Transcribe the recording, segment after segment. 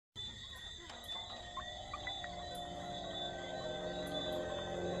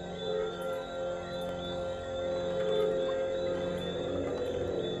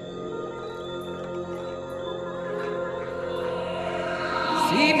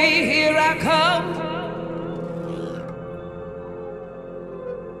me, here I come.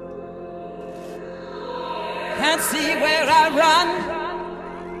 Can't see where I run.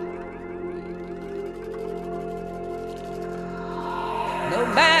 No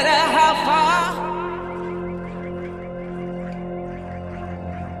matter how far.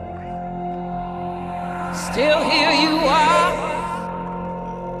 Still here you are.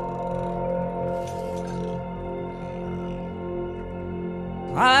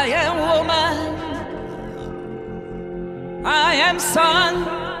 I am woman, I am son.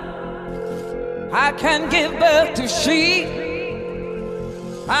 I can give birth to sheep,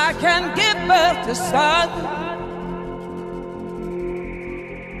 I can give birth to son.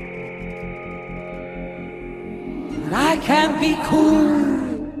 And I can be cool,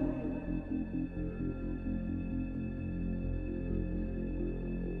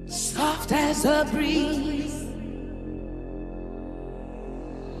 soft as a breeze.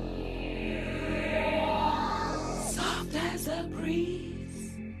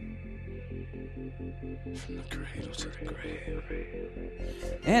 From the cradle to the grave.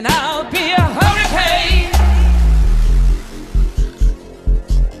 And I'll be a hurricane,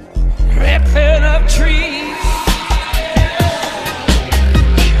 ripping up trees.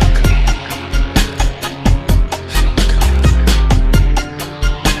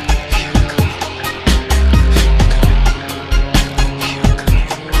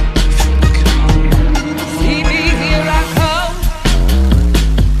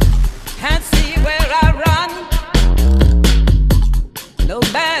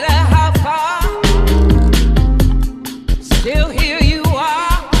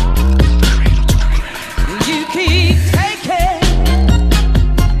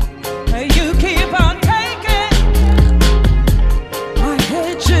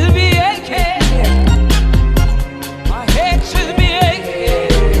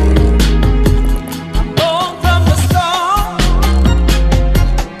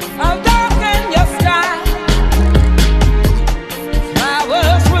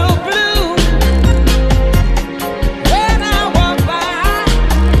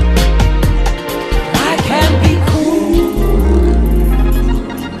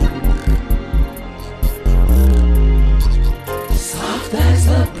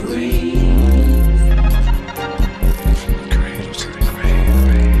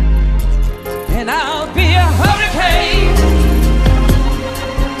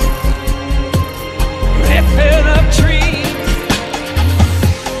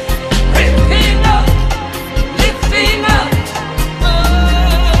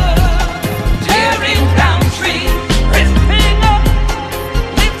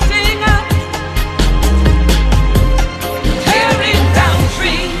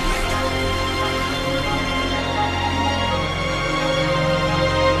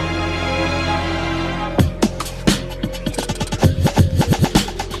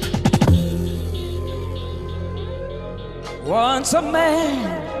 Once a man,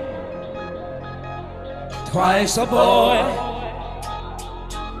 twice a boy.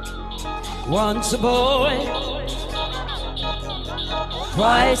 Once a boy,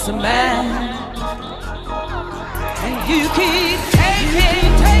 twice a man. And you keep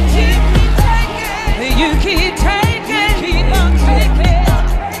taking, taking, taking. You keep taking, keep on taking.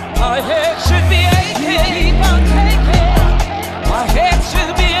 My head should be aching. Keep on taking. My head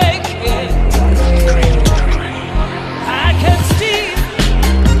should be aching. I can steal,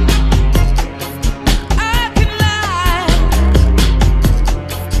 I can lie.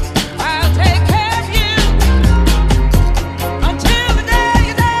 I'll take care of you until the day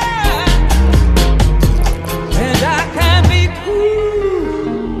you die. And I can be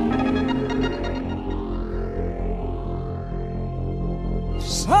cool,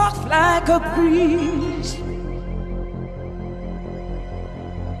 soft like a breeze.